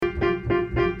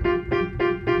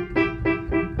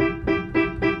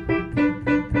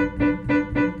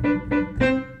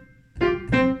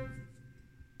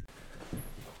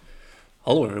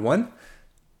Hello, everyone.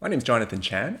 My name is Jonathan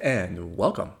Chan, and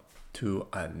welcome to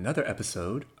another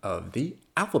episode of the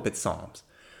Alphabet Psalms,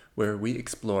 where we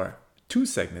explore two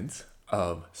segments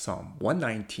of Psalm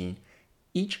 119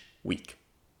 each week.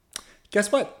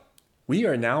 Guess what? We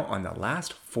are now on the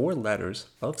last four letters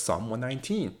of Psalm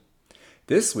 119.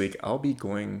 This week, I'll be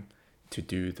going to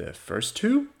do the first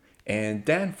two, and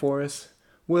Dan Forrest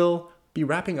will be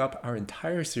wrapping up our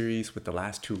entire series with the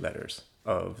last two letters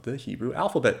of the Hebrew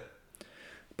alphabet.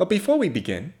 But before we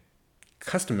begin,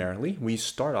 customarily, we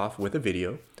start off with a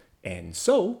video, and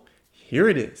so here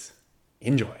it is.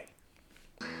 Enjoy.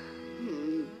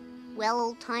 Well,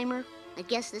 old-timer, I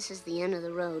guess this is the end of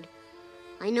the road.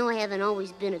 I know I haven't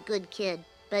always been a good kid,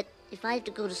 but if I have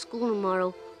to go to school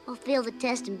tomorrow, I'll fail the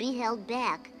test and be held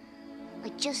back. I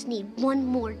just need one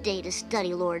more day to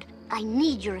study, Lord. I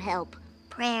need your help.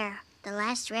 Prayer, the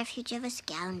last refuge of a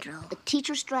scoundrel. A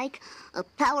teacher strike, a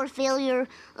power failure,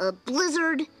 a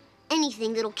blizzard,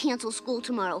 anything that'll cancel school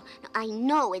tomorrow. I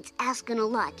know it's asking a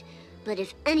lot, but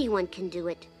if anyone can do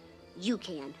it, you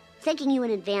can. Thanking you in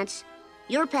advance,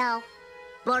 your pal,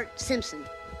 Bart Simpson.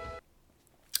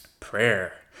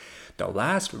 Prayer, the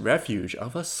last refuge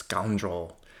of a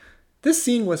scoundrel. This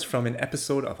scene was from an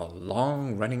episode of a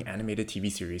long-running animated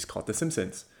TV series called The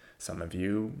Simpsons. Some of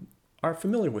you are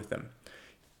familiar with them.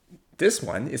 This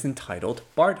one is entitled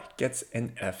Bart Gets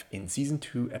an F in Season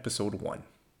 2, Episode 1.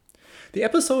 The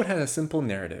episode had a simple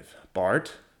narrative.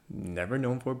 Bart, never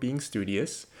known for being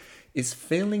studious, is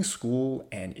failing school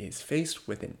and is faced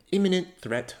with an imminent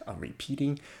threat of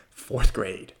repeating 4th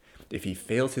grade if he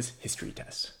fails his history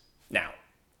test. Now,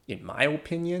 in my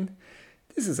opinion,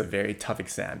 this is a very tough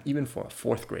exam, even for a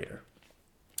 4th grader.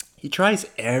 He tries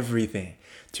everything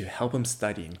to help him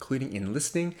study, including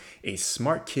enlisting a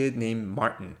smart kid named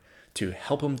Martin to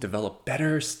help him develop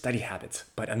better study habits.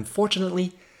 But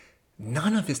unfortunately,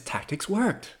 none of his tactics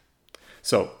worked.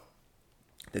 So,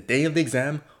 the day of the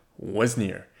exam was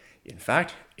near. In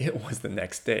fact, it was the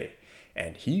next day,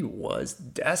 and he was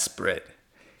desperate.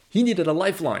 He needed a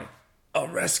lifeline, a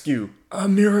rescue, a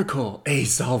miracle, a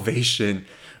salvation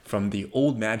from the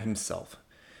old man himself,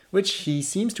 which he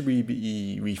seems to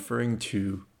be referring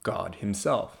to God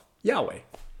himself, Yahweh.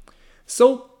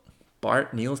 So,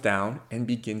 Bart kneels down and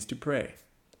begins to pray.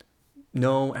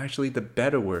 No, actually, the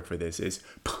better word for this is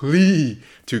plea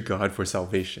to God for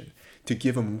salvation, to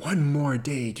give him one more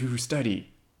day to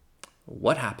study.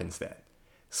 What happens then?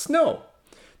 Snow.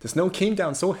 The snow came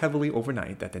down so heavily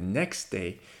overnight that the next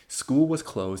day, school was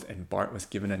closed and Bart was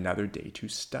given another day to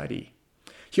study.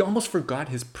 He almost forgot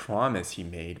his promise he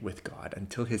made with God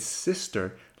until his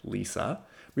sister, Lisa,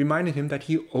 reminded him that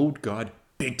he owed God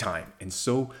big time. And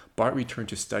so Bart returned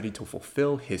to study to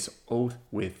fulfill his oath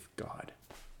with God.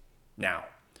 Now,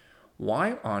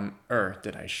 why on earth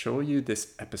did I show you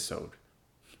this episode?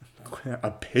 A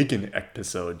pagan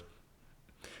episode.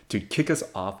 To kick us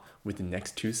off with the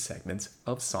next two segments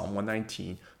of Psalm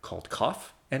 119 called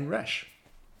Kaf and Resh.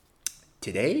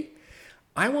 Today,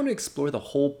 I want to explore the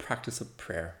whole practice of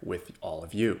prayer with all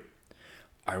of you.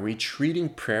 Are we treating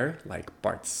prayer like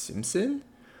Bart Simpson?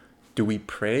 Do we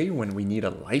pray when we need a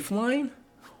lifeline?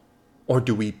 Or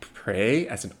do we pray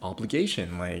as an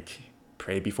obligation, like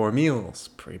pray before meals,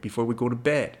 pray before we go to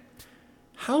bed?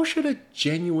 How should a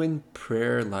genuine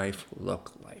prayer life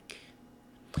look like?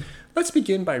 Let's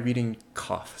begin by reading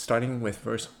Kaf, starting with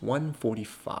verse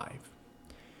 145.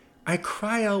 I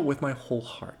cry out with my whole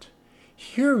heart.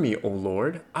 Hear me, O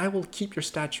Lord, I will keep your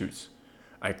statutes.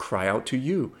 I cry out to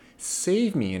you,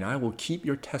 save me, and I will keep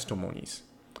your testimonies.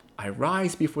 I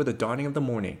rise before the dawning of the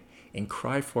morning and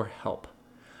cry for help.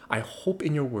 I hope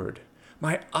in your word.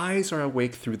 My eyes are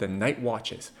awake through the night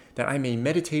watches, that I may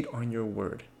meditate on your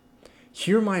word.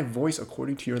 Hear my voice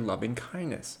according to your loving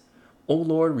kindness. O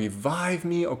Lord, revive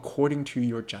me according to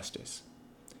your justice.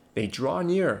 They draw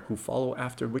near who follow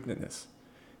after wickedness.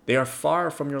 They are far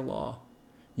from your law.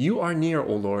 You are near,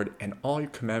 O Lord, and all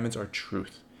your commandments are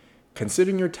truth.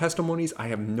 Considering your testimonies, I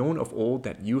have known of old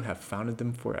that you have founded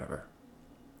them forever.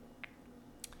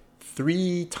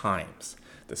 3 times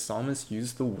the psalmist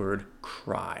used the word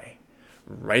cry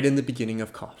right in the beginning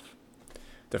of Kaf.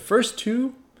 The first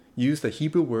 2 use the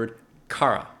Hebrew word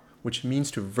kara, which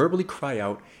means to verbally cry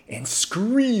out and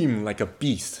scream like a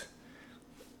beast.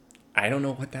 I don't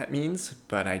know what that means,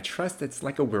 but I trust it's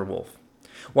like a werewolf.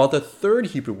 While the third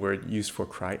Hebrew word used for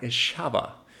cry is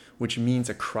shava, which means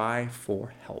a cry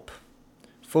for help.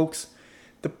 Folks,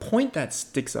 the point that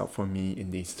sticks out for me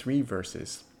in these 3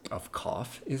 verses of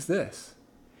Kaf is this.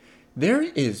 There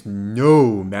is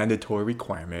no mandatory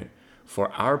requirement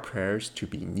for our prayers to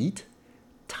be neat,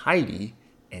 tidy,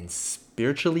 and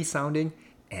spiritually sounding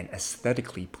and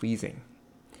aesthetically pleasing.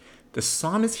 The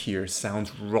psalmist here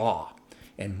sounds raw,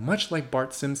 and much like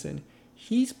Bart Simpson,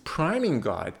 he's priming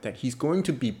God that he's going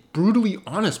to be brutally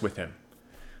honest with him.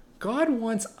 God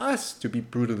wants us to be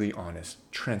brutally honest,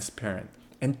 transparent,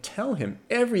 and tell him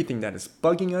everything that is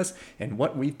bugging us and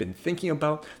what we've been thinking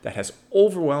about that has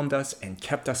overwhelmed us and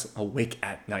kept us awake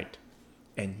at night.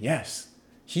 And yes,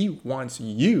 he wants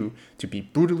you to be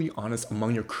brutally honest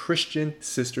among your Christian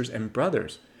sisters and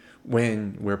brothers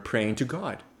when we're praying to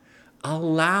God.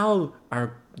 Allow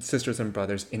our sisters and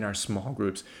brothers in our small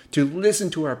groups to listen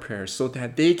to our prayers so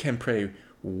that they can pray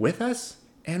with us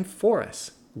and for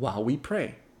us while we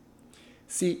pray.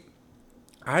 See,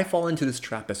 I fall into this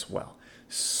trap as well.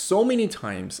 So many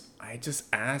times I just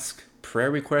ask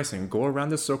prayer requests and go around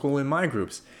the circle in my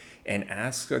groups and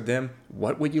ask them,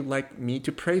 what would you like me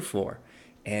to pray for?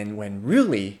 And when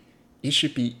really it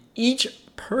should be each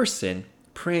person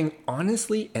praying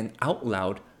honestly and out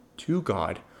loud to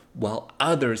God while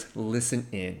others listen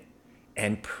in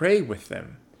and pray with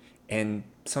them and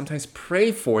sometimes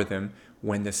pray for them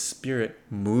when the Spirit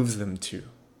moves them to.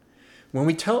 When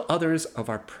we tell others of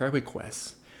our prayer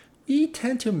requests, we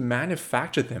tend to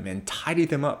manufacture them and tidy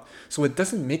them up so it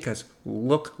doesn't make us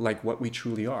look like what we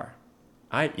truly are,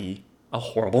 i.e., a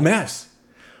horrible mess.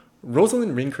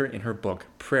 Rosalind Rinker, in her book,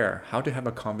 Prayer, How to Have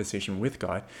a Conversation with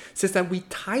God, says that we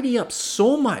tidy up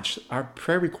so much our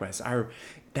prayer requests,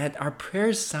 that our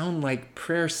prayers sound like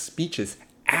prayer speeches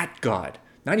at God,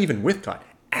 not even with God,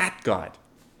 at God.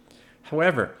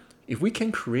 However, if we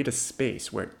can create a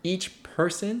space where each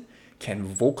person can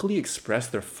vocally express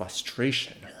their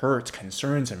frustration, hurts,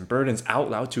 concerns, and burdens out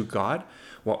loud to God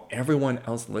while everyone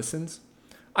else listens,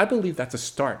 I believe that's the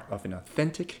start of an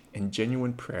authentic and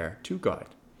genuine prayer to God,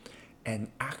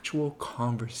 an actual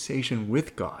conversation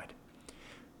with God.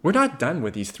 We're not done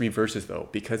with these 3 verses though,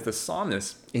 because the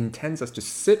psalmist intends us to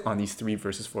sit on these 3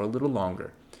 verses for a little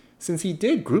longer, since he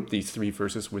did group these 3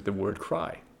 verses with the word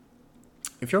cry.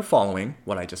 If you're following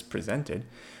what I just presented,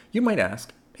 you might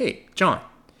ask, hey, John,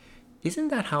 isn't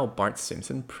that how Bart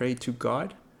Simpson prayed to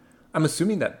God? I'm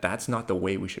assuming that that's not the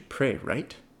way we should pray,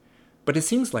 right? But it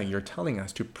seems like you're telling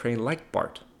us to pray like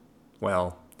Bart.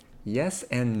 Well, yes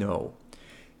and no.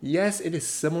 Yes, it is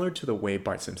similar to the way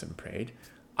Bart Simpson prayed.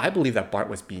 I believe that Bart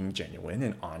was being genuine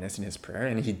and honest in his prayer,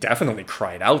 and he definitely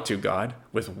cried out to God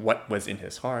with what was in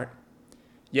his heart.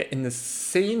 Yet in the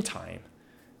same time,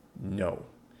 no.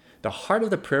 The heart of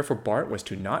the prayer for Bart was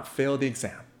to not fail the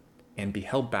exam and be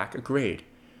held back a grade.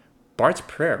 Bart's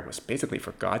prayer was basically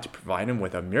for God to provide him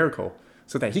with a miracle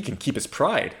so that he can keep his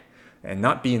pride and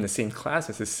not be in the same class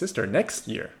as his sister next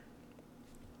year.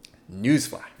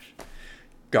 Newsflash.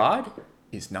 God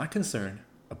is not concerned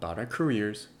about our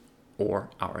careers or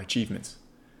our achievements.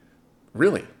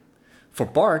 Really. For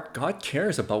Bart, God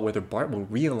cares about whether Bart will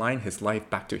realign his life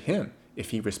back to him if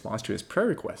he responds to his prayer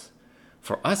requests.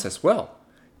 For us as well,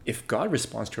 if God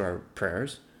responds to our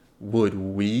prayers, would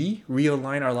we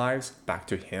realign our lives back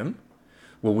to him?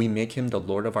 Will we make him the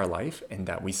Lord of our life and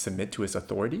that we submit to his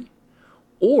authority?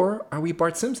 Or are we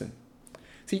Bart Simpson?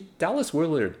 See, Dallas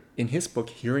Willard, in his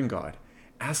book Hearing God,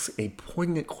 asks a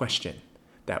poignant question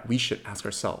that we should ask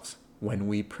ourselves when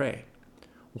we pray.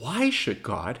 Why should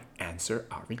God answer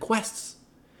our requests?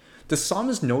 The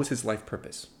psalmist knows his life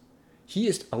purpose. He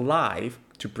is alive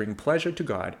to bring pleasure to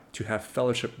God, to have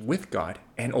fellowship with God,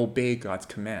 and obey God's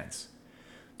commands,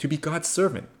 to be God's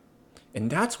servant. And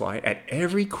that's why at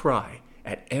every cry,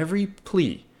 at every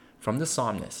plea from the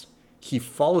psalmist, he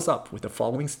follows up with the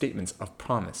following statements of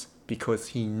promise because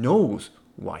he knows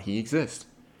why he exists.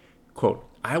 Quote,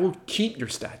 I will keep your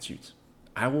statutes,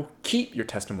 I will keep your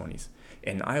testimonies,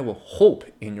 and I will hope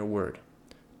in your word,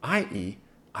 i.e.,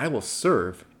 I will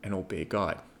serve and obey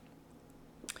God.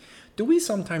 Do we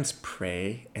sometimes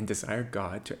pray and desire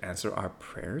God to answer our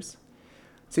prayers?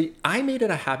 See, I made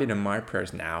it a habit in my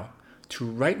prayers now to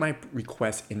write my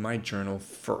requests in my journal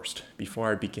first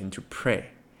before I begin to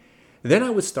pray. Then I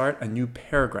would start a new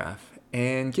paragraph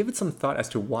and give it some thought as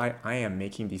to why I am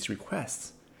making these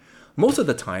requests. Most of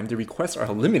the time, the requests are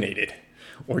eliminated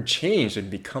or changed and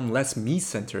become less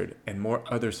me-centered and more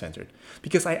other-centered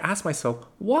because I ask myself,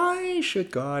 why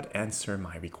should God answer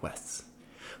my requests?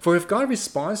 For if God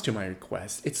responds to my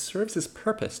request, it serves his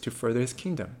purpose to further his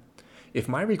kingdom. If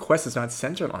my request is not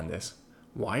centered on this,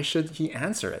 why should he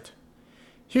answer it?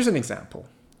 Here's an example.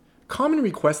 Common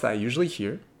requests that I usually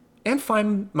hear and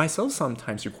find myself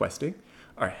sometimes requesting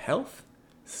are health,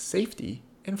 safety,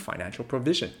 and financial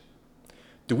provision.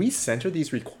 Do we center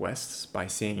these requests by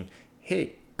saying,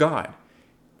 hey, God,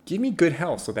 give me good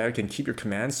health so that I can keep your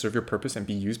commands, serve your purpose, and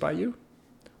be used by you?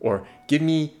 Or give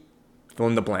me fill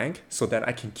in the blank so that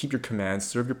I can keep your commands,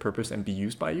 serve your purpose, and be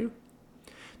used by you?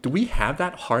 Do we have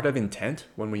that heart of intent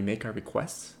when we make our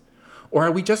requests? Or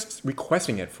are we just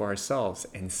requesting it for ourselves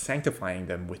and sanctifying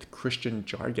them with Christian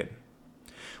jargon?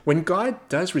 When God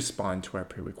does respond to our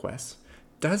prayer requests,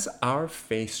 does our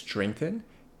faith strengthen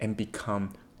and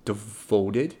become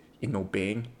devoted in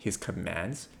obeying His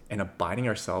commands and abiding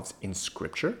ourselves in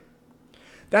Scripture?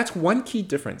 That's one key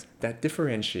difference that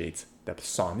differentiates the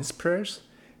psalmist prayers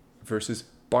versus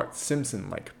Bart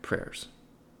Simpson-like prayers.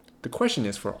 The question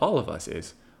is for all of us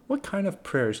is, what kind of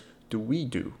prayers do we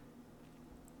do?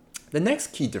 The next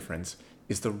key difference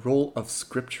is the role of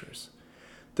scriptures.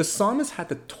 The psalmist had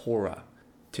the Torah.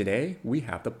 Today, we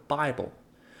have the Bible.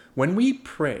 When we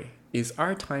pray, is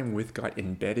our time with God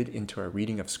embedded into our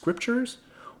reading of scriptures,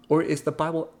 or is the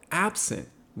Bible absent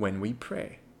when we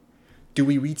pray? Do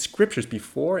we read scriptures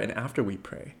before and after we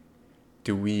pray?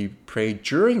 Do we pray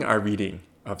during our reading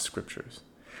of scriptures?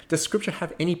 Does scripture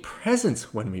have any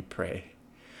presence when we pray?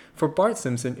 For Bart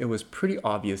Simpson, it was pretty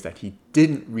obvious that he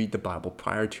didn't read the Bible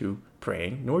prior to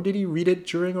praying, nor did he read it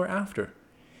during or after.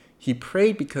 He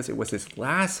prayed because it was his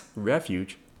last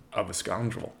refuge of a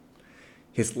scoundrel,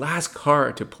 his last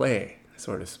card to play,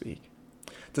 so to speak.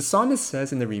 The psalmist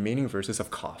says in the remaining verses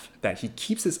of Qaf that he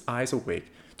keeps his eyes awake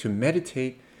to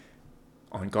meditate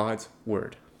on God's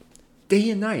word. Day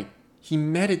and night, he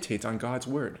meditates on God's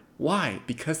word. Why?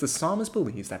 Because the psalmist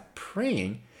believes that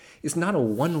praying is not a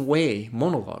one-way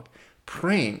monologue.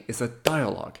 Praying is a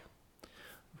dialogue.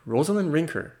 Rosalind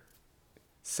Rinker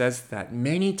says that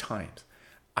many times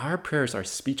our prayers are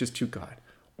speeches to God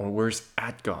or words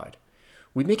at God.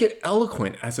 We make it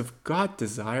eloquent as if God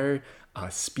desired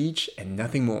a speech and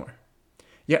nothing more.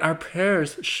 Yet our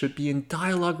prayers should be in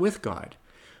dialogue with God.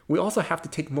 We also have to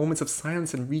take moments of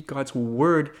silence and read God's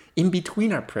word in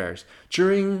between our prayers.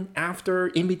 During, after,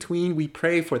 in between, we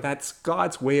pray, for that's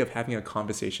God's way of having a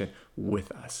conversation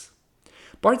with us.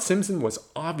 Bart Simpson was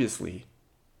obviously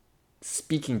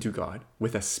speaking to God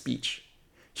with a speech.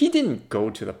 He didn't go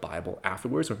to the Bible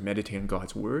afterwards or meditate on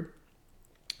God's word.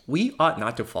 We ought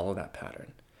not to follow that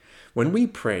pattern. When we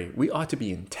pray, we ought to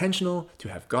be intentional to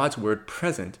have God's word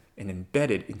present and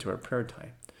embedded into our prayer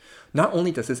time. Not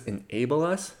only does this enable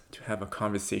us to have a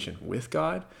conversation with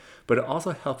God, but it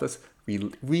also helps us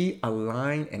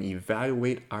realign and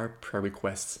evaluate our prayer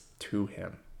requests to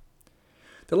Him.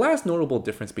 The last notable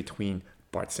difference between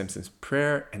Bart Simpson's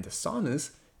prayer and the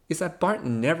psalmist is that Bart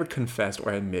never confessed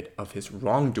or admitted of his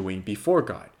wrongdoing before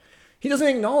God. He doesn't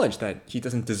acknowledge that he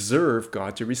doesn't deserve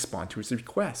God to respond to his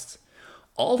requests.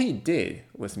 All he did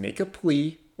was make a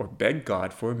plea or beg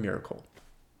God for a miracle.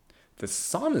 The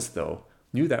psalmist, though,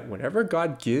 knew that whatever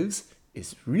God gives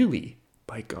is really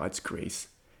by God's grace,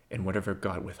 and whatever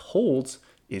God withholds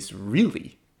is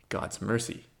really God's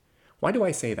mercy. Why do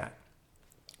I say that?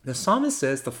 The psalmist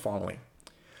says the following: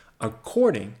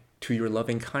 according to your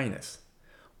loving kindness,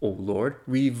 O Lord,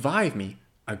 revive me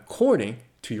according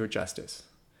to your justice.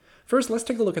 First, let's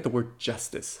take a look at the word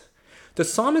justice. The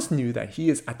psalmist knew that he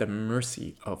is at the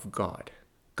mercy of God.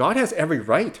 God has every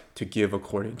right to give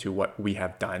according to what we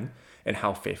have done and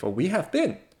how faithful we have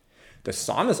been. The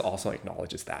psalmist also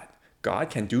acknowledges that God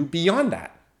can do beyond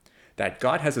that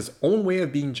God has His own way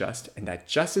of being just, and that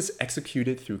justice is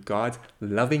executed through God's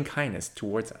loving kindness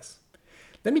towards us.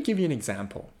 Let me give you an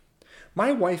example.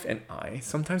 My wife and I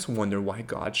sometimes wonder why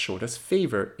God showed us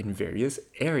favor in various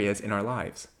areas in our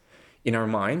lives. In our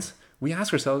minds, we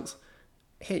ask ourselves,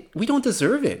 hey, we don't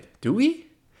deserve it, do we?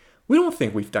 We don't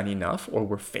think we've done enough or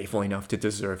we're faithful enough to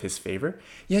deserve His favor,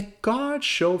 yet God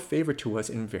showed favor to us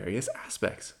in various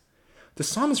aspects. The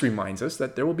psalmist reminds us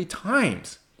that there will be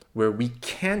times where we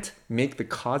can't make the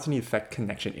cause and effect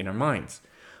connection in our minds.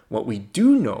 What we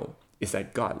do know is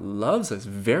that God loves us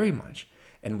very much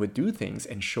and would do things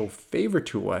and show favor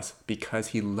to us because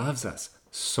He loves us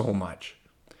so much.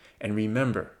 And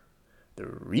remember, the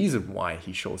reason why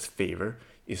He shows favor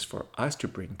is for us to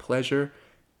bring pleasure,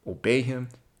 obey Him,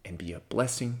 and be a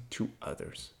blessing to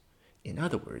others. In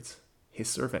other words, His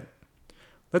servant.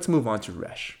 Let's move on to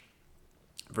Resh.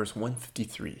 Verse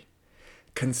 153.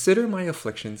 Consider my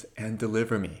afflictions and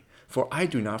deliver me, for I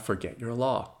do not forget your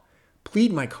law.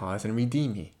 Plead my cause and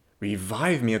redeem me.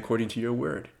 Revive me according to your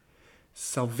word.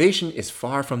 Salvation is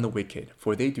far from the wicked,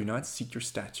 for they do not seek your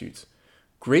statutes.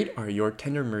 Great are your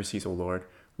tender mercies, O Lord.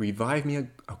 Revive me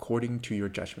according to your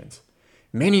judgments.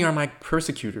 Many are my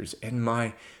persecutors and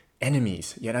my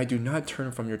enemies, yet I do not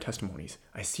turn from your testimonies.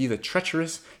 I see the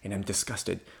treacherous and am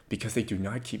disgusted, because they do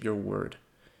not keep your word.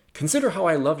 Consider how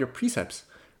I love your precepts.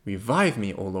 Revive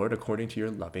me, O Lord, according to your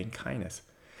loving kindness.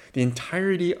 The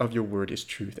entirety of your word is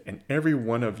truth, and every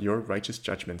one of your righteous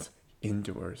judgments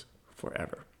endures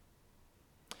forever.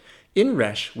 In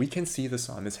Resh, we can see the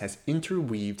psalmist has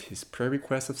interweaved his prayer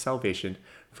requests of salvation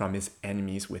from his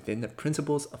enemies within the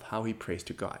principles of how he prays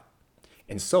to God.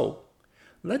 And so,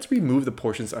 let's remove the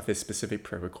portions of his specific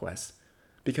prayer requests,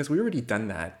 because we already done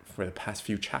that for the past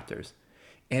few chapters.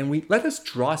 And let us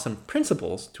draw some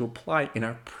principles to apply in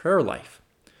our prayer life.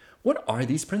 What are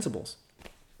these principles?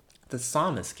 The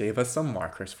psalmist gave us some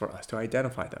markers for us to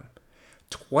identify them.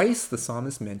 Twice the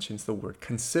psalmist mentions the word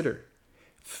consider.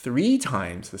 3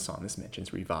 times the psalmist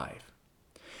mentions revive.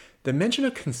 The mention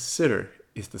of consider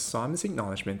is the psalmist's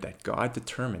acknowledgement that God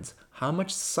determines how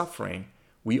much suffering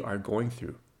we are going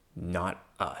through, not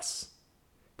us.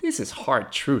 This is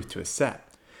hard truth to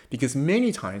accept, because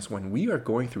many times when we are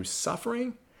going through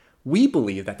suffering, we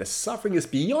believe that the suffering is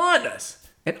beyond us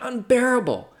and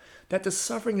unbearable, that the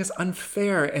suffering is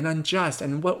unfair and unjust,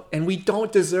 and we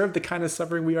don't deserve the kind of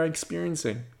suffering we are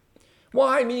experiencing.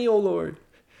 Why me, O Lord?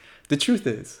 The truth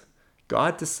is,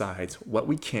 God decides what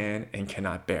we can and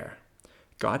cannot bear.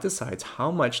 God decides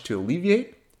how much to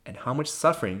alleviate and how much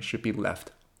suffering should be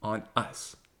left on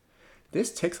us.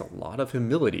 This takes a lot of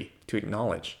humility to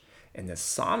acknowledge, and the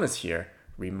psalmist here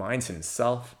reminds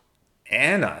himself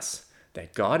and us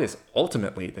that God is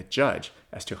ultimately the judge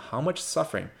as to how much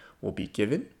suffering will be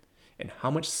given and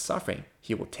how much suffering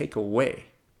he will take away.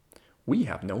 We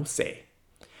have no say.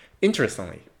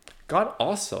 Interestingly, God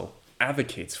also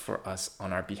advocates for us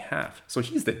on our behalf. So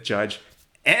he's the judge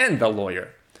and the lawyer.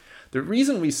 The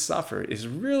reason we suffer is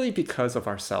really because of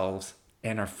ourselves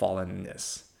and our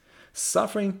fallenness.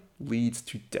 Suffering leads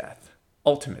to death,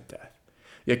 ultimate death.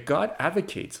 Yet God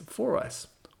advocates for us,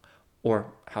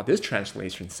 or how this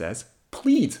translation says,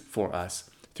 pleads for us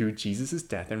through Jesus'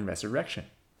 death and resurrection.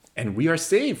 And we are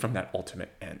saved from that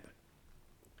ultimate end.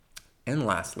 And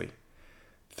lastly,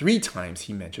 3 times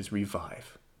he mentions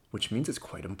revive, which means it's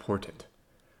quite important.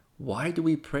 Why do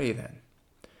we pray then?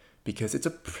 Because it's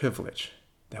a privilege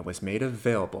that was made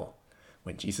available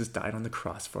when Jesus died on the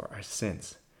cross for our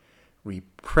sins. We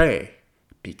pray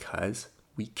because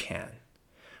we can.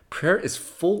 Prayer is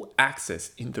full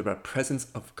access into the presence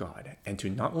of God, and to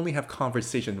not only have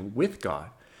conversation with God,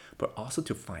 but also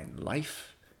to find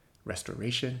life,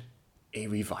 restoration, a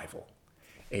revival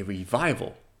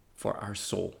for our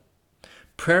soul.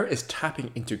 Prayer is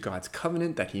tapping into God's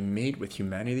covenant that he made with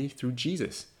humanity through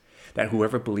Jesus, that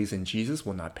whoever believes in Jesus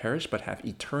will not perish but have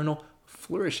eternal,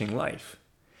 flourishing life.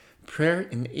 Prayer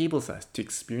enables us to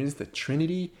experience the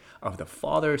Trinity of the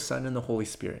Father, Son, and the Holy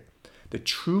Spirit, the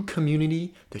true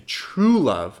community, the true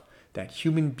love that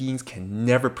human beings can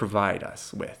never provide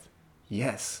us with.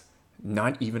 Yes,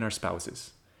 not even our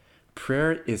spouses.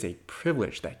 Prayer is a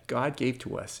privilege that God gave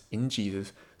to us in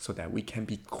Jesus so that we can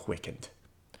be quickened.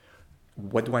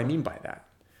 What do I mean by that?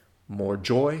 More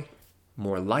joy,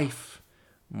 more life,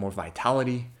 more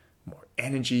vitality, more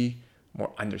energy,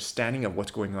 more understanding of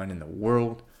what's going on in the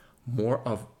world, more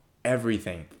of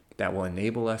everything that will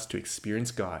enable us to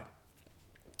experience God.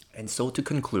 And so to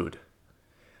conclude,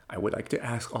 I would like to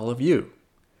ask all of you,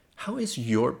 how is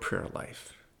your prayer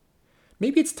life?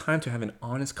 Maybe it's time to have an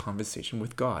honest conversation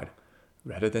with God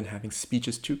rather than having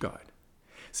speeches to God.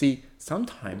 See,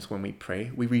 sometimes when we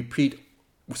pray, we repeat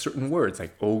certain words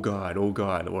like, oh God,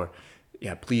 or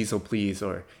yeah, please, oh please,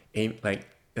 or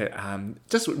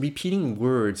just repeating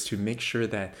words to make sure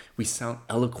that we sound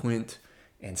eloquent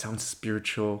and sound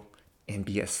spiritual and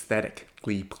be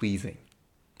aesthetically pleasing.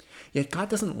 Yet God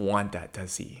doesn't want that,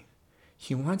 does he?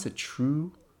 He wants a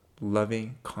true,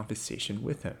 loving conversation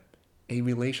with him, a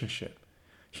relationship.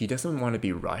 He doesn't want to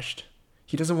be rushed.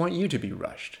 He doesn't want you to be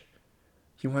rushed.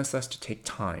 He wants us to take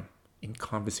time in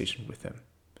conversation with him.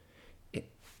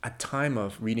 A time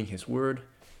of reading his word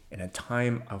and a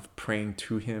time of praying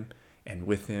to him and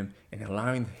with him and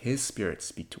allowing his spirit to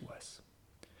speak to us.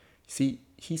 See,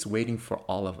 he's waiting for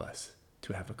all of us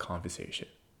to have a conversation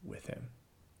with him.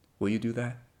 Will you do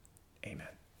that? Amen.